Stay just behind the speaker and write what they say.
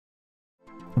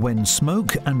When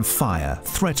smoke and fire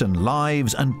threaten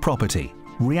lives and property,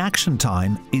 reaction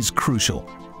time is crucial.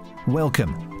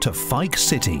 Welcome to Fike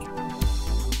City.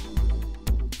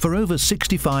 For over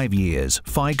 65 years,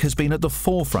 Fike has been at the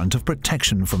forefront of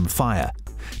protection from fire.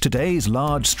 Today's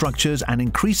large structures and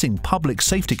increasing public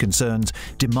safety concerns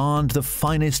demand the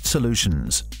finest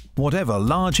solutions. Whatever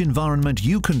large environment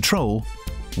you control,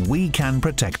 we can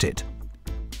protect it.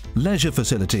 Leisure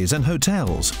facilities and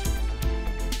hotels,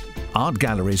 art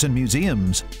galleries and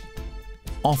museums,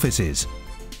 offices,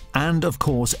 and of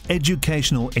course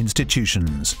educational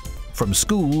institutions, from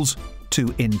schools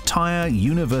to entire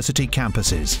university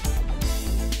campuses.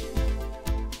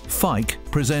 Fike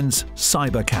presents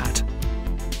CyberCat,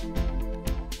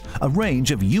 a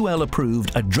range of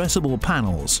UL-approved addressable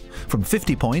panels from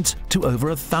 50 points to over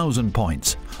 1,000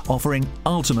 points, offering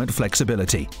ultimate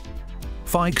flexibility.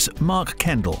 Fike's Mark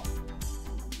Kendall.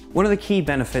 One of the key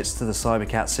benefits to the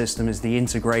CyberCat system is the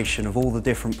integration of all the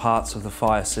different parts of the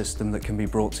fire system that can be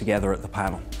brought together at the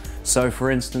panel. So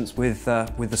for instance, with the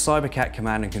CyberCat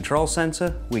Command and Control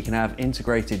Center, we can have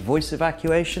integrated voice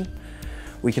evacuation,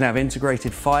 we can have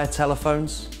integrated fire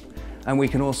telephones, and we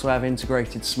can also have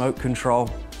integrated smoke control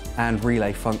and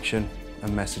relay function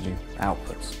and messaging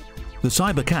outputs. The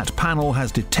CyberCat panel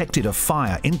has detected a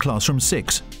fire in Classroom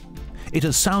 6. It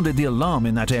has sounded the alarm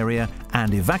in that area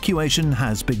and evacuation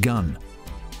has begun.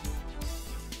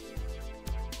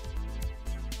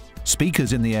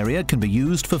 Speakers in the area can be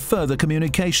used for further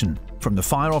communication from the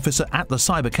fire officer at the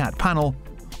CyberCat panel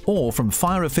or from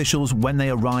fire officials when they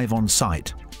arrive on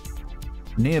site.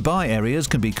 Nearby areas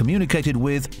can be communicated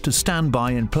with to stand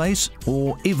by in place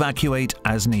or evacuate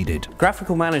as needed.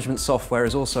 Graphical management software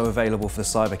is also available for the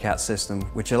CyberCat system,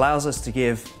 which allows us to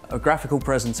give a graphical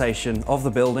presentation of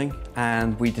the building,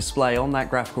 and we display on that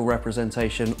graphical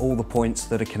representation all the points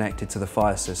that are connected to the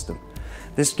fire system.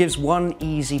 This gives one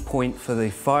easy point for the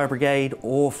fire brigade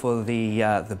or for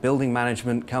the building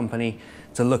management company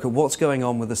to look at what's going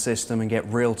on with the system and get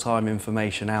real-time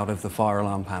information out of the fire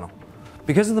alarm panel.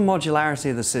 Because of the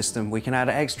modularity of the system, we can add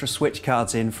extra switch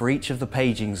cards in for each of the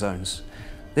paging zones.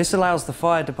 This allows the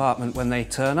fire department, when they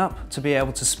turn up, to be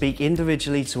able to speak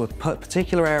individually to a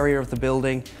particular area of the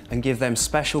building and give them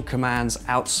special commands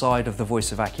outside of the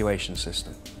voice evacuation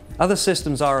system. Other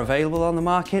systems are available on the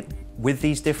market with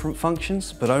these different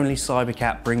functions, but only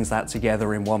CyberCat brings that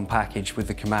together in one package with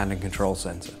the Command and Control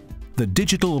Center. The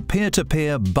digital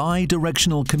peer-to-peer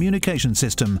bi-directional communication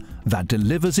system that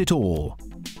delivers it all.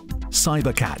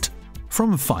 CyberCat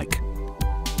from Fike.